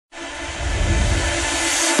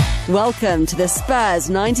Welcome to the Spurs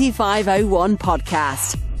 9501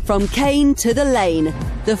 podcast. From Kane to the Lane,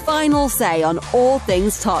 the final say on all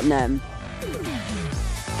things Tottenham.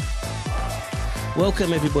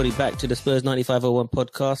 Welcome everybody back to the Spurs 9501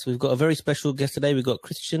 podcast. We've got a very special guest today. We've got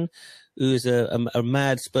Christian, who is a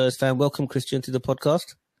mad Spurs fan. Welcome, Christian, to the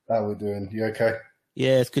podcast. How are we doing? You okay?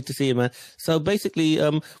 Yeah, it's good to see you, man. So basically,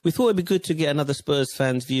 we thought it'd be good to get another Spurs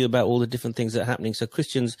fan's view about all the different things that are happening. So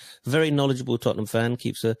Christian's a very knowledgeable Tottenham fan,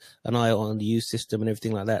 keeps an eye on the youth system and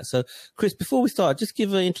everything like that. So, Chris, before we start, just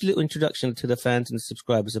give a little introduction to the fans and the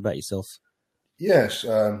subscribers about yourself. Yes,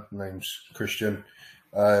 name's Christian.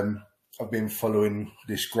 I've been following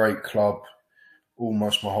this great club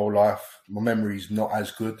almost my whole life. My memory's not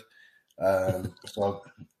as good. So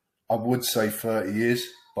I would say 30 years.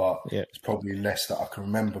 But yeah, it's probably less that I can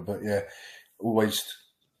remember. But yeah, always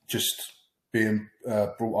just being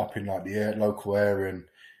brought up in like the local area, and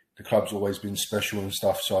the club's always been special and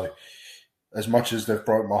stuff. So as much as they've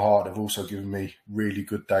broke my heart, they've also given me really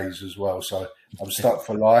good days as well. So I'm stuck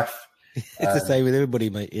for life. It's the same with everybody,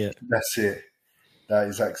 mate. Yeah, that's it. That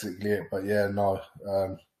is exactly it. But yeah, no.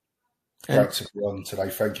 Great to be on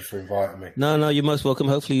today. Thank you for inviting me. No, you're most welcome.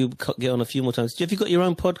 Hopefully you get on a few more times. Have you got your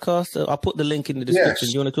own podcast? I'll put the link in the description.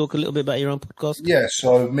 Yes. You want to talk a little bit about your own podcast? Yeah,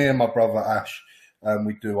 so me and my brother Ash,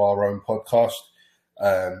 we do our own podcast.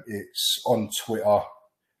 It's on Twitter.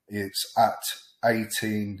 It's at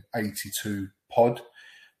 1882pod.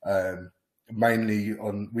 Mainly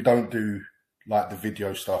on, we don't do like the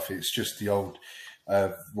video stuff. It's just the old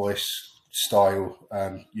voice style.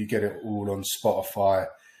 You get it all on Spotify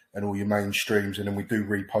and all your main streams, and then we do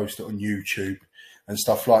repost it on YouTube and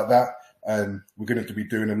stuff like that. We're going to be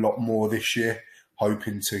doing a lot more this year,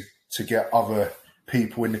 hoping to get other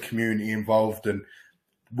people in the community involved. And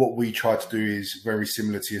what we try to do is very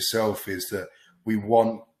similar to yourself, is that we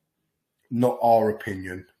want not our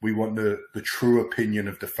opinion, we want the true opinion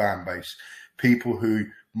of the fan base. People who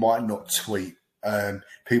might not tweet,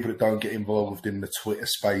 people that don't get involved in the Twitter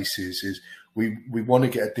spaces, is we want to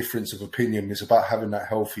get a difference of opinion. It's about having that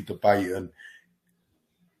healthy debate, and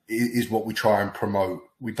it is what we try and promote.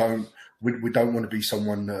 We don't want to be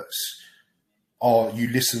someone that's, you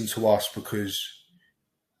listen to us because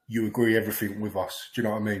you agree everything with us. Do you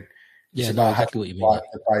know what I mean? Yeah, it's about exactly what you mean. Like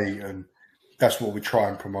debate, and that's what we try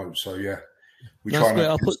and promote. So yeah, we That's try. Great.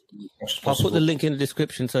 I'll put the link in the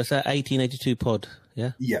description. So it's at 1882 pod.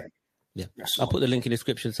 Yeah. Yeah. Yeah, I'll put the link in the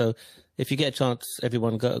description. So if you get a chance,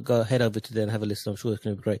 everyone go head over to there and have a listen. I'm sure it's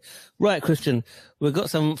going to be great. Right, Christian, we've got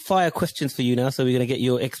some fire questions for you now. So we're going to get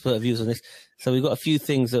your expert views on this. So we've got a few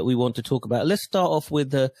things that we want to talk about. Let's start off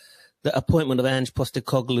with the appointment of Ange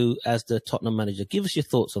Postecoglou as the Tottenham manager. Give us your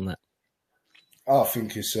thoughts on that. I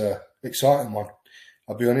think it's an exciting one.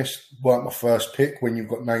 I'll be honest, weren't my first pick when you've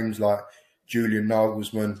got names like Julian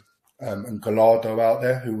Nagelsmann and Gallardo out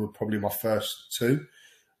there, who were probably my first two.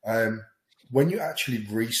 When you actually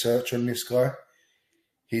research on this guy,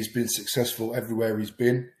 he's been successful everywhere he's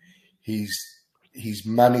been. He's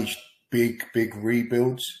managed big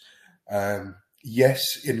rebuilds.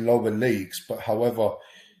 Yes, in lower leagues, but however,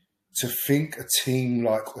 to think a team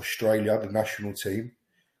like Australia, the national team,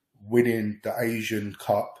 winning the Asian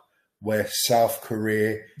Cup, where South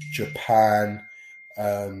Korea, Japan,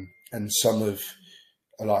 and some of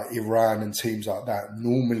like Iran and teams like that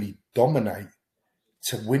normally dominate,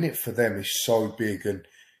 to win it for them is so big. And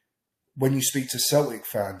when you speak to Celtic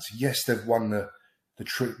fans, yes, they've won the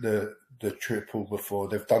triple before.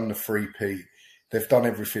 They've done the three-peat. They've done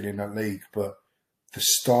everything in that league. But the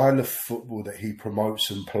style of football that he promotes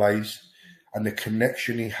and plays, and the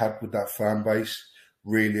connection he had with that fan base,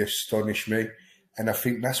 really astonished me. And I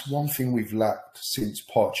think that's one thing we've lacked since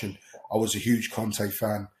Poch. And I was a huge Conte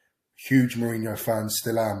fan, huge Mourinho fan,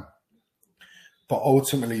 still am. But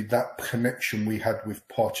ultimately, that connection we had with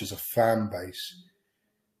Poch as a fan base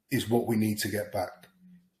is what we need to get back.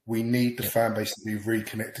 We need the fan base to be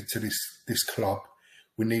reconnected to this club.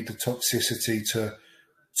 We need the toxicity to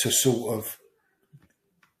sort of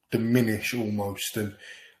diminish almost. And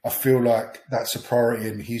I feel like that's a priority,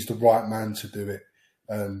 and he's the right man to do it.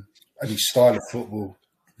 And his style of football,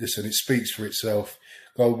 listen, it speaks for itself.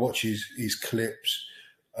 Go watch his clips.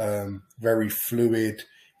 Very fluid.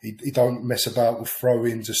 He don't mess about with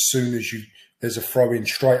throw-ins. As soon as there's a throw-in,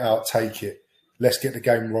 straight out, take it. Let's get the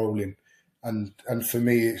game rolling. And for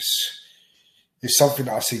me, it's something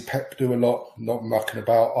that I see Pep do a lot, not mucking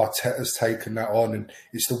about. Arteta's taken that on, and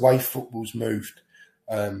it's the way football's moved.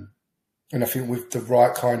 And I think with the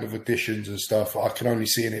right kind of additions and stuff, I can only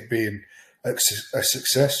see it being a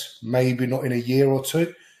success. Maybe not in a year or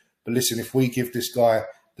two, but listen, if we give this guy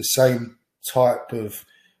the same type of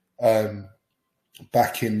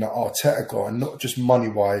backing that Arteta got, and not just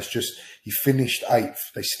money-wise, just he finished 8th,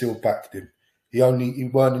 they still backed him. He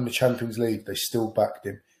weren't in the Champions League, they still backed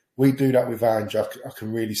him. We do that with Ange, I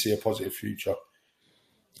can really see a positive future.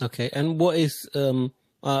 Okay, and what is,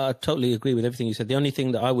 I totally agree with everything you said. The only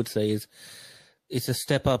thing that I would say is it's a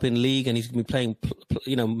step up in league, and he's going to be playing,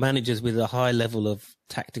 managers with a high level of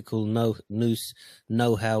tactical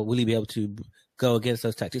know-how. Will he be able to go against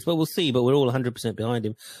those tactics? But we'll see, but we're all 100% behind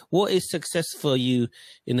him. What is success for you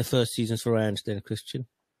in the first seasons for Ange then, Christian?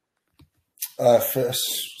 First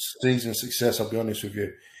season success, I'll be honest with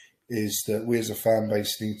you, is that we as a fan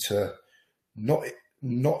base need to not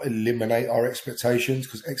eliminate our expectations,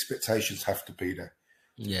 because expectations have to be there.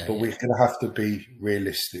 But we're going to have to be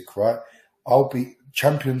realistic, right? I'll be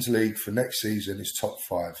Champions League for next season is top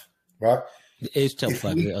 5, right? It is top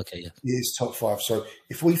 5, okay, yeah. It is top 5. So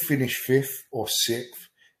if we finish 5th or 6th,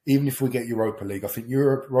 even if we get Europa League, I think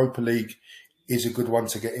Europa League is a good one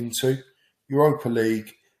to get into. Europa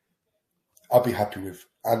League, I'll be happy with.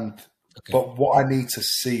 But what I need to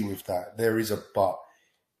see with that, there is a but.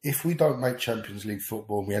 If we don't make Champions League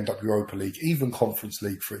football and we end up Europa League, even Conference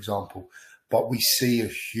League, for example, but we see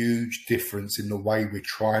a huge difference in the way we're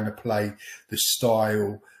trying to play, the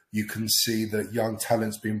style. You can see that young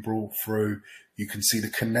talent's being brought through. You can see the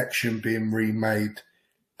connection being remade.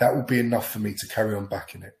 That will be enough for me to carry on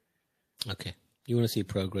backing it. Okay. You want to see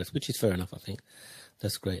progress, which is fair enough, I think.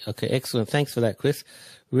 That's great. Okay, excellent. Thanks for that, Chris.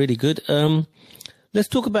 Really good. Let's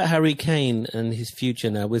talk about Harry Kane and his future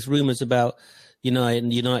now. There's rumours about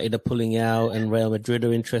United are pulling out and Real Madrid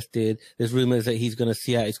are interested. There's rumours that he's going to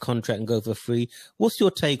see out his contract and go for free. What's your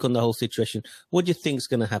take on the whole situation? What do you think is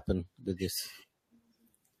going to happen with this?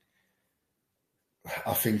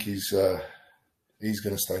 I think he's going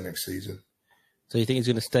to stay next season. So you think he's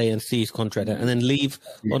going to stay and see his contract out and then leave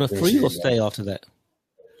on a free or stay after that?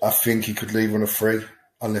 I think he could leave on a free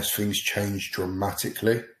unless things change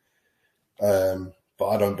dramatically. But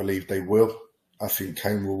I don't believe they will. I think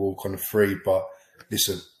Kane will walk on a free. But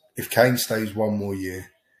listen, if Kane stays one more year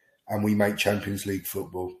and we make Champions League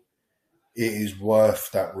football, it is worth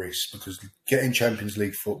that risk, because getting Champions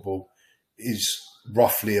League football is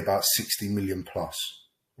roughly about 60 million plus,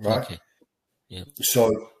 right? Okay. Yeah. So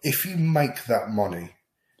if you make that money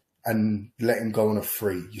and let him go on a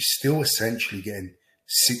free, you're still essentially getting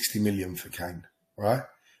 60 million for Kane, right?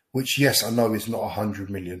 Which, yes, I know is not 100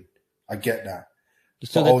 million. I get that.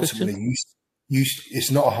 But ultimately, it's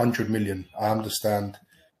not 100 million. I understand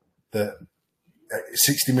that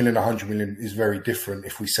 60 million, 100 million is very different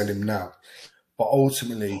if we sell him now. But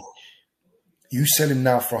ultimately, you sell him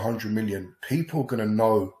now for 100 million, people are going to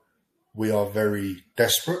know we are very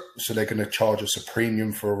desperate. So they're going to charge us a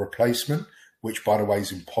premium for a replacement, which, by the way,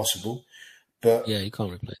 is impossible. But yeah, you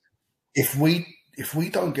can't replace it. If we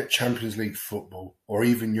don't get Champions League football or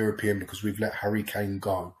even European because we've let Harry Kane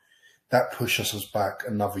go, that pushes us back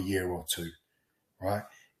another year or two, right?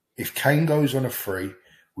 If Kane goes on a free,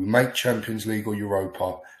 we make Champions League or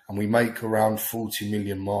Europa, and we make around 40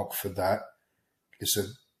 million mark for that.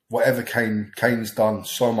 Listen, whatever Kane's done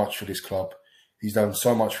so much for this club. He's done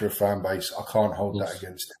so much for a fan base. I can't hold that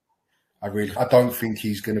against him. I don't think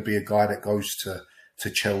he's going to be a guy that goes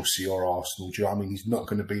to Chelsea or Arsenal. Do you know what I mean? He's not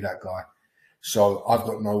going to be that guy. So I've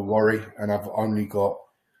got no worry, and I've only got,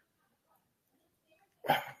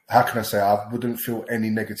 how can I say, I wouldn't feel any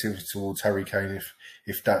negativity towards Harry Kane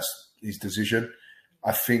if that's his decision.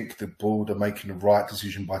 I think the board are making the right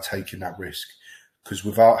decision by taking that risk, because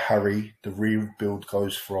without Harry, the rebuild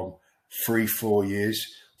goes from 3-4 years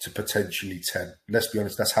to potentially 10. Let's be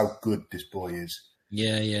honest, that's how good this boy is.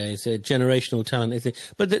 Yeah, it's a generational talent, isn't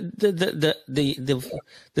it? But the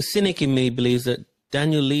cynic in me believes that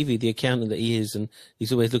Daniel Levy, the accountant that he is, and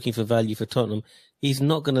he's always looking for value for Tottenham, he's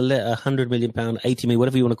not going to let £100 million, 80 million,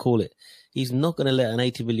 whatever you want to call it. He's not going to let an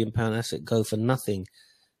 £80 million asset go for nothing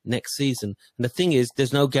next season. And the thing is,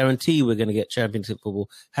 there's no guarantee we're going to get Champions League football.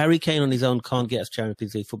 Harry Kane on his own can't get us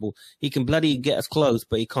Champions League football. He can bloody get us close,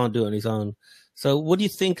 but he can't do it on his own. So what do you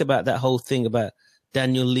think about that whole thing about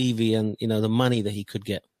Daniel Levy and, the money that he could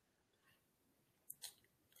get?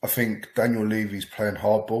 I think Daniel Levy's playing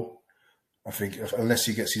hardball. I think unless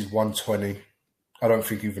he gets his 120, I don't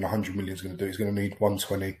think even 100 million is going to do it. He's going to need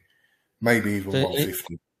 120, maybe even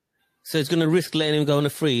 150. So he's going to risk letting him go on a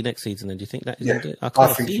free next season, then? Do you think that is going to do it? I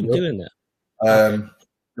can't see him doing that.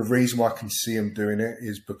 The reason why I can see him doing it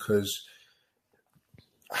is because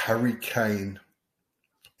Harry Kane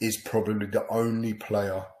is probably the only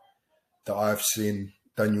player that I've seen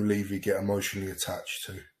Daniel Levy get emotionally attached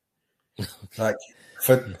to.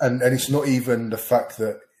 And it's not even the fact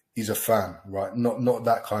that he's a fan, right? Not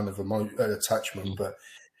that kind of attachment, but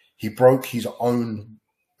He broke his own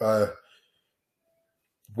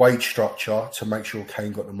wage structure to make sure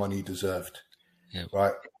Kane got the money he deserved. Yeah.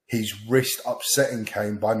 Right? He's risked upsetting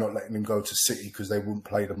Kane by not letting him go to City because they wouldn't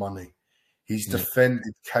pay the money. He's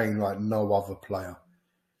defended Kane like no other player.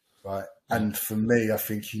 Right? And for me, I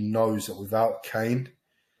think he knows that without Kane,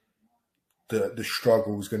 the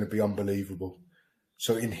struggle is going to be unbelievable.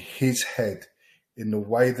 So in his head, in the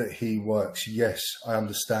way that he works, yes, I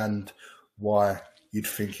understand why you'd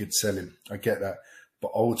think you'd sell him. I get that.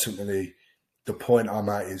 But ultimately, the point I'm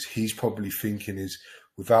at is he's probably thinking is,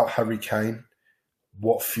 without Harry Kane,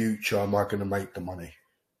 what future am I going to make the money?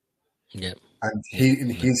 Yeah. And in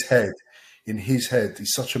his head,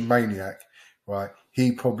 he's such a maniac, right?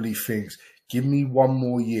 He probably thinks, give me one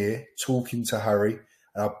more year talking to Harry,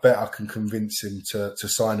 and I bet I can convince him to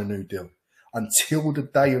sign a new deal. Until the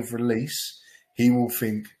day of release, he will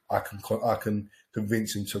think I can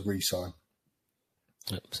convince him to re-sign.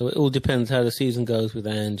 So it all depends how the season goes with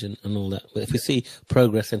Ange and all that. But if we see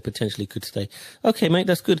progress, then potentially could stay. Okay, mate,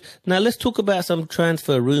 that's good. Now let's talk about some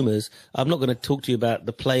transfer rumours. I'm not going to talk to you about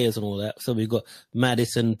the players and all that. So we've got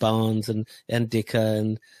Maddison, Barnes, and Dicker,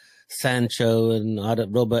 and Sancho, and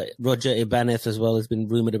Roger Ibanez as well has been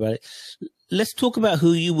rumoured about it. Let's talk about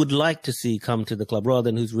who you would like to see come to the club rather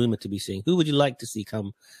than who's rumoured to be seeing. Who would you like to see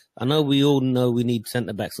come? I know we all know we need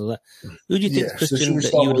centre-backs and all that. Who do you think, Christian,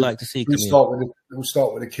 that you would like to see come in? We'll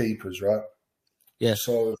start with the keepers, right? Yeah.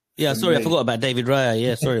 So sorry, I forgot about David Raya.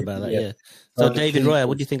 Yeah, sorry about that. Yeah. So David Raya,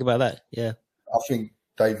 what do you think about that? Yeah. I think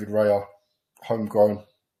David Raya, homegrown,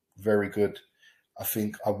 very good. I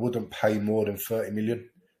think I wouldn't pay more than 30 million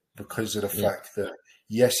because of the fact that,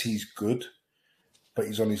 yes, he's good, but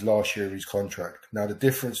he's on his last year of his contract. Now, the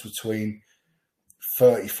difference between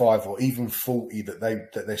 35 or even 40 that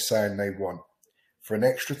they're saying they want, for an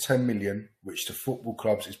extra 10 million, which to football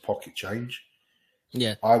clubs is pocket change,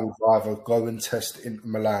 I would rather go and test Inter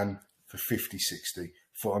Milan for 50, 60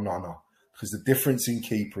 for Onana, because the difference in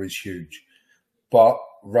keeper is huge. But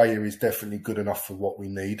Raya is definitely good enough for what we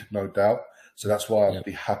need, no doubt. So that's why I'd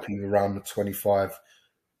be happy around the 25,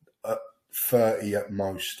 30 at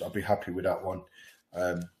most. I'd be happy with that one.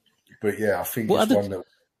 But yeah, I think it's one that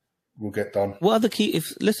will get done. What other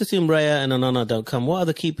if let's assume Raya and Onana don't come, what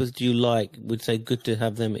other keepers do you like? Would say good to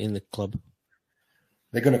have them in the club?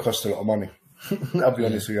 They're going to cost a lot of money. I'll be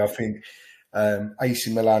honest with you. I think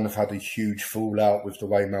AC Milan have had a huge fallout with the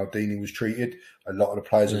way Maldini was treated. A lot of the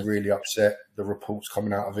players are really upset. The reports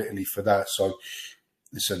coming out of Italy for that. So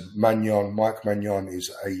listen, Mike Magnan is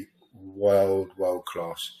a world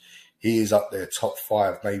class. He is up there, top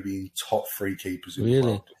 5, maybe top 3 keepers in the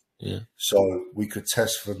world. Yeah. So we could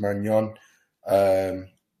test for Magnan.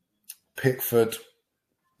 Pickford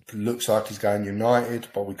looks like he's going United,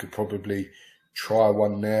 but we could probably try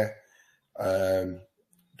one there.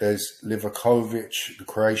 There's Livakovic, the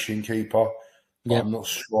Croatian keeper. But I'm not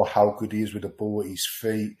sure how good he is with the ball at his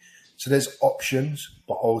feet. So there's options,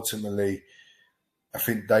 but ultimately, I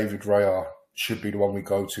think David Raya should be the one we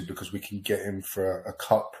go to because we can get him for a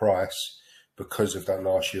cut price because of that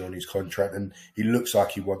last year on his contract. And he looks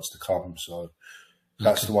like he wants to come. So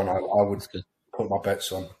that's the one I would put my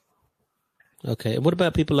bets on. Okay. And what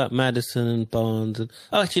about people like Maddison and Barnes?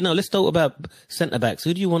 Actually, no, let's talk about centre-backs.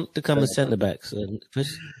 Who do you want to come as centre-backs?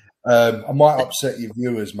 I might upset your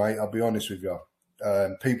viewers, mate. I'll be honest with you.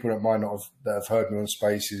 People that might not have heard me on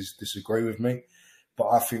Spaces disagree with me. But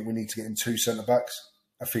I think we need to get in 2 centre-backs.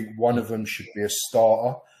 I think one of them should be a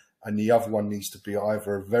starter and the other one needs to be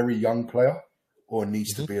either a very young player or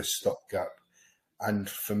needs to be a stopgap. And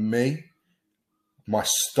for me, my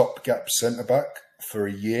stopgap centre-back for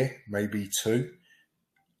a year, maybe 2,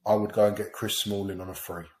 I would go and get Chris Smalling on a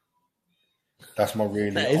free. That's my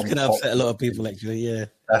really... That is going to upset a lot of people, actually, yeah.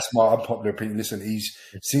 That's my unpopular opinion. Listen,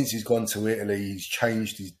 since he's gone to Italy, he's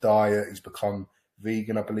changed his diet. He's become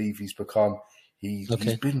vegan, I believe he's become. He's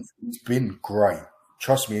been great.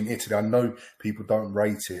 Trust me, in Italy, I know people don't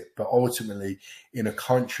rate it, but ultimately, in a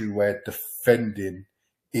country where defending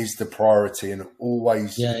is the priority and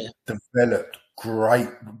always developed great...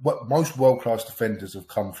 Most world-class defenders have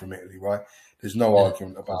come from Italy, right? There's no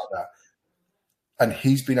argument about that. And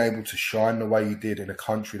he's been able to shine the way he did in a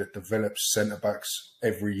country that develops centre-backs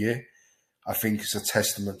every year. I think it's a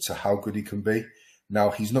testament to how good he can be. Now,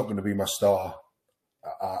 he's not going to be my starter.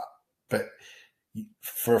 But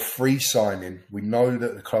for a free signing, we know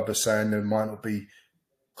that the club are saying there might not be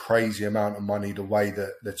crazy amount of money the way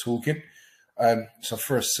that they're talking. So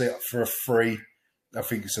for a free, I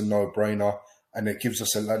think it's a no-brainer. And it gives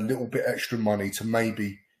us a little bit extra money to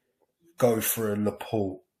maybe go for a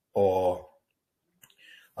Laporte or...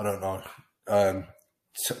 I don't know,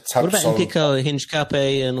 What about Tapsoba. Indico,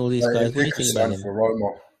 Hinchcape, and all these guys? What do you think about them? For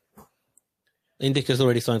Roma. Indica's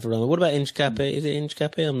already signed for Roma. What about Hinchcape? Is it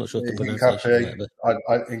Hinchcape? I'm not sure if the pronunciation is right,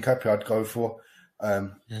 but Hincapié I'd go for.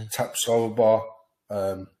 Tapsoba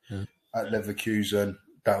at Leverkusen,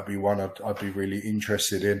 that would be one I'd be really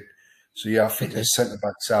interested in. So yeah, I think there's centre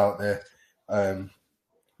backs out there.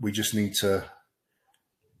 We just need to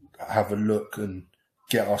have a look and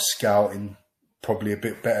get our scouting probably a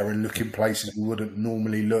bit better and look in places we wouldn't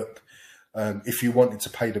normally look. If you wanted to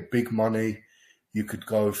pay the big money, you could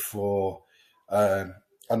go for. I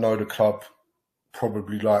know the club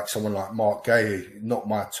probably like someone like Mark Gahey, not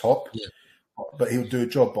my top, but he'll do a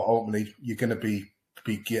job. But ultimately, you're going to be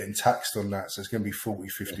getting taxed on that, so it's going to be 40,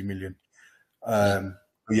 50 million.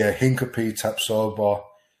 Hincapié, Tapsoba,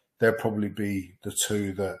 they'll probably be the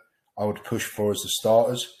two that I would push for as the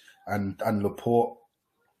starters, and Laporte,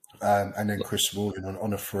 and then Chris Smalling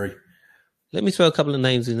on a free. Let me throw a couple of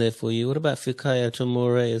names in there for you. What about Fikayo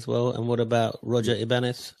Tomori as well? And what about Roger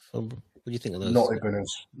Ibanez? What do you think of those?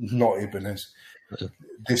 Not Ibanez.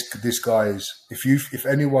 This guy is. If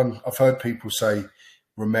anyone, I've heard people say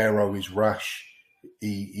Romero is rash.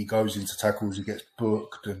 He goes into tackles, he gets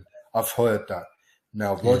booked, and I've heard that.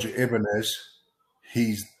 Now Roger Ibanez,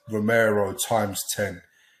 he's Romero times 10.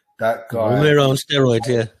 That guy, Romero on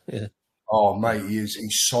steroids, yeah. Oh, mate, he's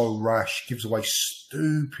so rash, gives away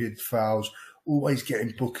stupid fouls, always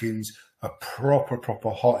getting bookings, a proper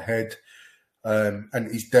hothead,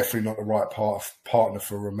 and he's definitely not the right partner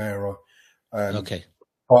for Romero. Okay.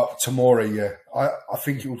 But Tomori, I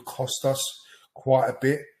think it would cost us quite a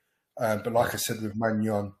bit. But like I said with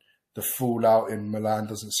Magnan, the fallout in Milan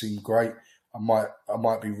doesn't seem great. I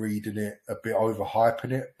might be reading it a bit,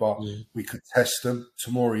 overhyping it, but we could test them.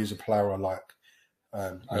 Tomori is a player I like.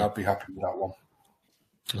 And I'd be happy with that one.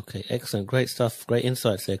 Okay, excellent. Great stuff. Great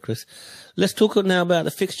insights there, Chris. Let's talk now about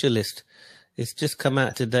the fixture list. It's just come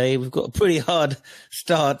out today. We've got a pretty hard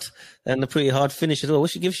start and a pretty hard finish as well. What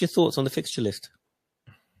should give us your thoughts on the fixture list?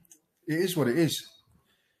 It is what it is.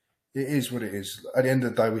 It is what it is. At the end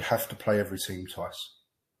of the day, we have to play every team twice.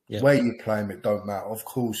 Yeah. Where you play them, it don't matter. Of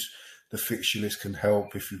course, the fixture list can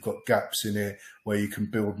help if you've got gaps in it where you can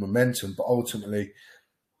build momentum. But ultimately,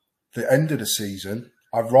 the end of the season,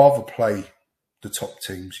 I'd rather play the top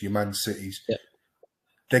teams, your Man Cities. Yeah.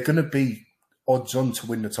 They're going to be odds on to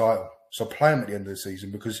win the title. So play them at the end of the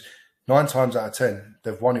season because 9 times out of 10,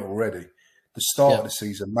 they've won it already. The start of the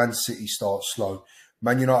season, Man City starts slow.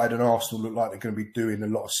 Man United and Arsenal look like they're going to be doing a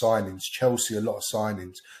lot of signings. Chelsea, a lot of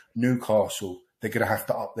signings. Newcastle, they're going to have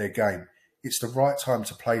to up their game. It's the right time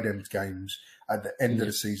to play them games at the end of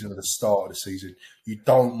the season or the start of the season. You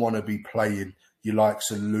don't want to be playing your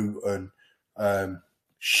likes of Luton,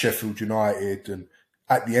 Sheffield United, and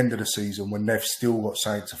at the end of the season when they've still got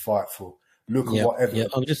something to fight for. Look at whatever. Yeah.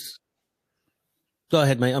 Go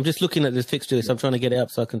ahead, mate. I'm just looking at this fixture list. I'm trying to get it up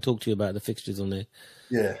so I can talk to you about the fixtures on there.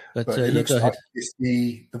 Yeah, but it looks go like ahead. It's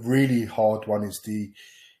the really hard one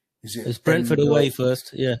it's Brentford away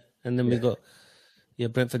first, and then we've got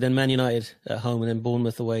Brentford, then Man United at home, and then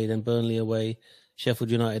Bournemouth away, then Burnley away, Sheffield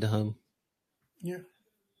United at home. Yeah.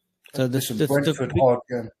 So Brentford hard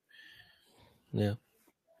game. Yeah.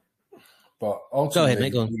 But ultimately, go ahead,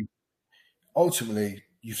 mate. Go on. Ultimately,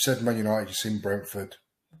 you've said Man United, you've seen Brentford.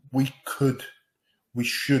 We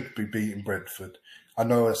should be beating Brentford. I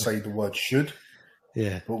know I say the word should,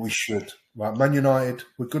 but we should. Right? Man United,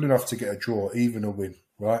 we're good enough to get a draw, even a win,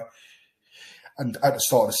 right? And at the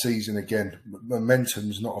start of the season, again,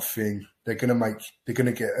 momentum's not a thing. They're going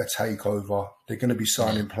to get a takeover. They're going to be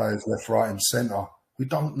signing players left, right, and centre. We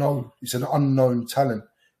don't know. It's an unknown talent,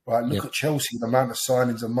 right? Look at Chelsea, the amount of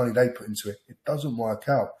signings and money they put into it. It doesn't work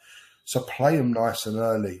out. So play them nice and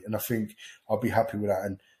early, and I think I'll be happy with that.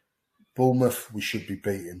 And Bournemouth, we should be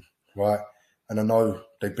beating, right? And I know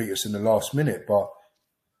they beat us in the last minute, but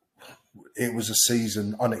it was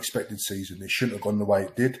a unexpected season. It shouldn't have gone the way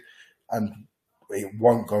it did, and it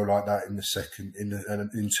won't go like that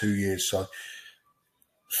in 2 years. So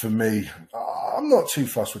for me, I'm not too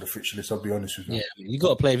fussed with the fixture list. I'll be honest with you. Yeah, you got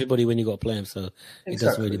to play everybody when you got to play them, so it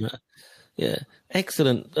doesn't really matter. Yeah,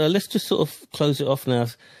 excellent. Let's just sort of close it off now.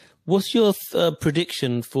 What's your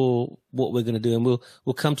prediction for what we're going to do? And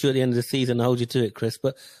we'll come to you at the end of the season and hold you to it, Chris.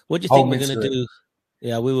 But what do you think we're going to do?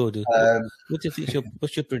 Yeah, we will do.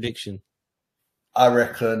 What's your prediction? I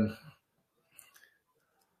reckon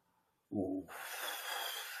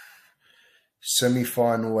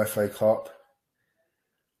semi-final FA Cup.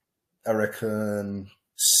 I reckon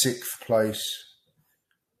 6th place.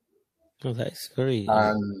 Oh, that's very...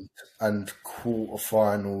 And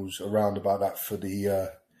quarterfinals around about that for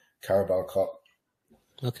the Carabao Cup.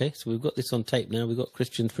 Okay, so we've got this on tape now. We've got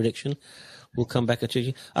Christian's prediction. We'll come back at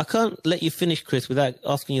you. I can't let you finish, Chris, without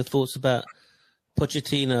asking your thoughts about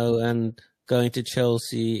Pochettino and going to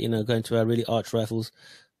Chelsea, going to our really arch rivals.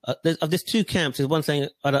 There's two camps. There's one saying,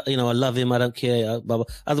 I love him, I don't care, blah, blah.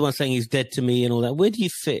 Other one saying he's dead to me and all that. Where do you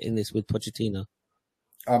fit in this with Pochettino?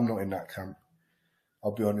 I'm not in that camp.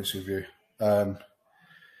 I'll be honest with you.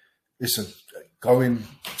 Listen, going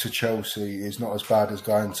to Chelsea is not as bad as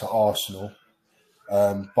going to Arsenal.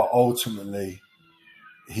 But ultimately,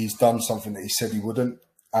 he's done something that he said he wouldn't.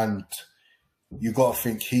 And you got to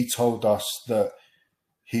think he told us that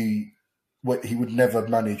he would never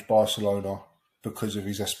manage Barcelona because of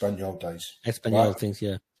his Espanyol days. Espanyol right? things,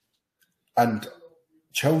 yeah. And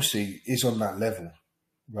Chelsea is on that level,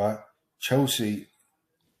 right? Chelsea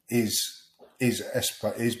is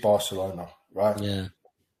Barcelona, right? Yeah.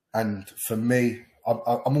 And for me,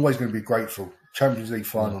 I'm always going to be grateful. Champions League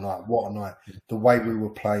final night, what a night. The way we were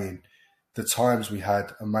playing, the times we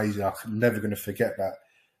had, amazing. I'm never going to forget that.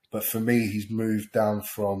 But for me, he's moved down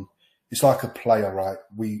from, it's like a player, right?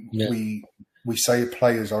 We say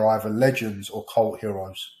players are either legends or cult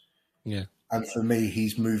heroes. Yeah. And for me,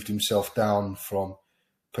 he's moved himself down from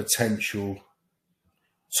potential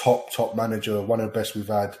top manager, one of the best we've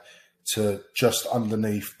had, to just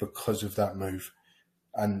underneath because of that move.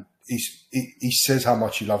 And he says how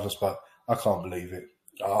much he loves us, but I can't believe it.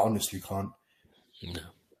 I honestly can't.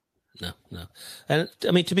 No. And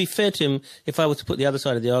I mean, to be fair to him, if I was to put the other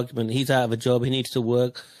side of the argument, he's out of a job, he needs to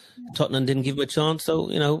work. Tottenham didn't give him a chance, so,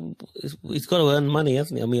 he's got to earn money,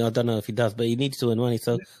 hasn't he? I mean, I don't know if he does, but he needs to earn money,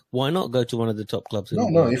 so why not go to one of the top clubs?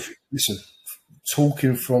 No, listen,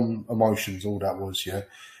 talking from emotions, all that was, yeah.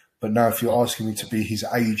 But now if you're asking me to be his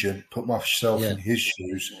agent, put myself in his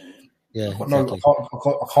shoes, exactly.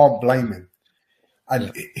 I can't blame him.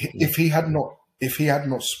 And if he had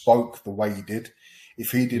not spoke the way he did,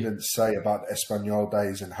 if he didn't say about the Espanyol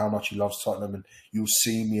days and how much he loves Tottenham and you'll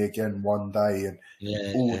see me again one day and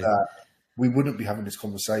that, we wouldn't be having this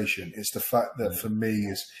conversation. It's the fact that for me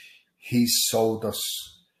is he sold to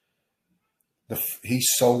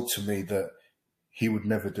me that he would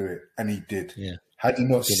never do it, and he did. Yeah. Had he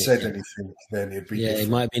not said anything, then it'd be different. It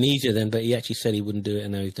might have been easier then, but he actually said he wouldn't do it,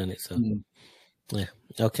 and now he's done it. So, yeah.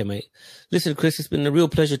 Okay, mate. Listen, Chris, it's been a real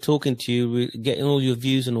pleasure talking to you, getting all your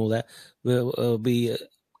views and all that. We'll be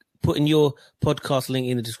putting your podcast link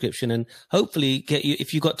in the description, and hopefully get you,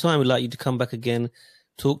 if you've got time, we'd like you to come back again,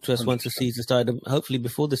 talk to us 100%. Once the season started, hopefully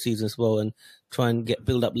before the season as well, and try and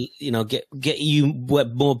build up, get you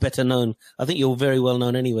more better known. I think you're very well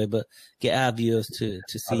known anyway, but get our viewers to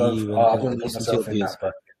see you. I wouldn't put myself in that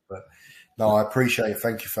bracket, but no, I appreciate it.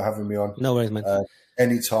 Thank you for having me on. No worries, man.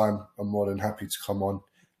 Anytime, I'm more than happy to come on,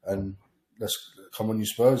 and let's come on you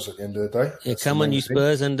Spurs at the end of the day. Yeah, come on you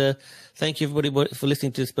Spurs, and thank you everybody for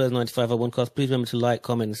listening to the Spurs 9501 cast. Please remember to like,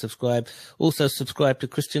 comment and subscribe. Also subscribe to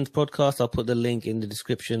Christian's podcast. I'll put the link in the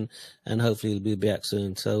description, and hopefully we'll be back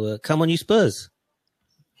soon. So come on you Spurs.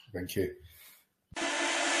 Thank you.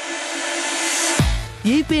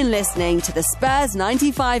 You've been listening to the Spurs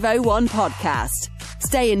 9501 podcast.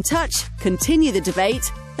 Stay in touch, continue the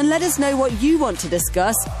debate, and let us know what you want to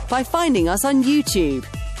discuss by finding us on YouTube.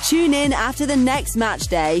 Tune in after the next match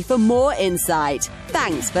day for more insight.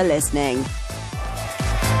 Thanks for listening.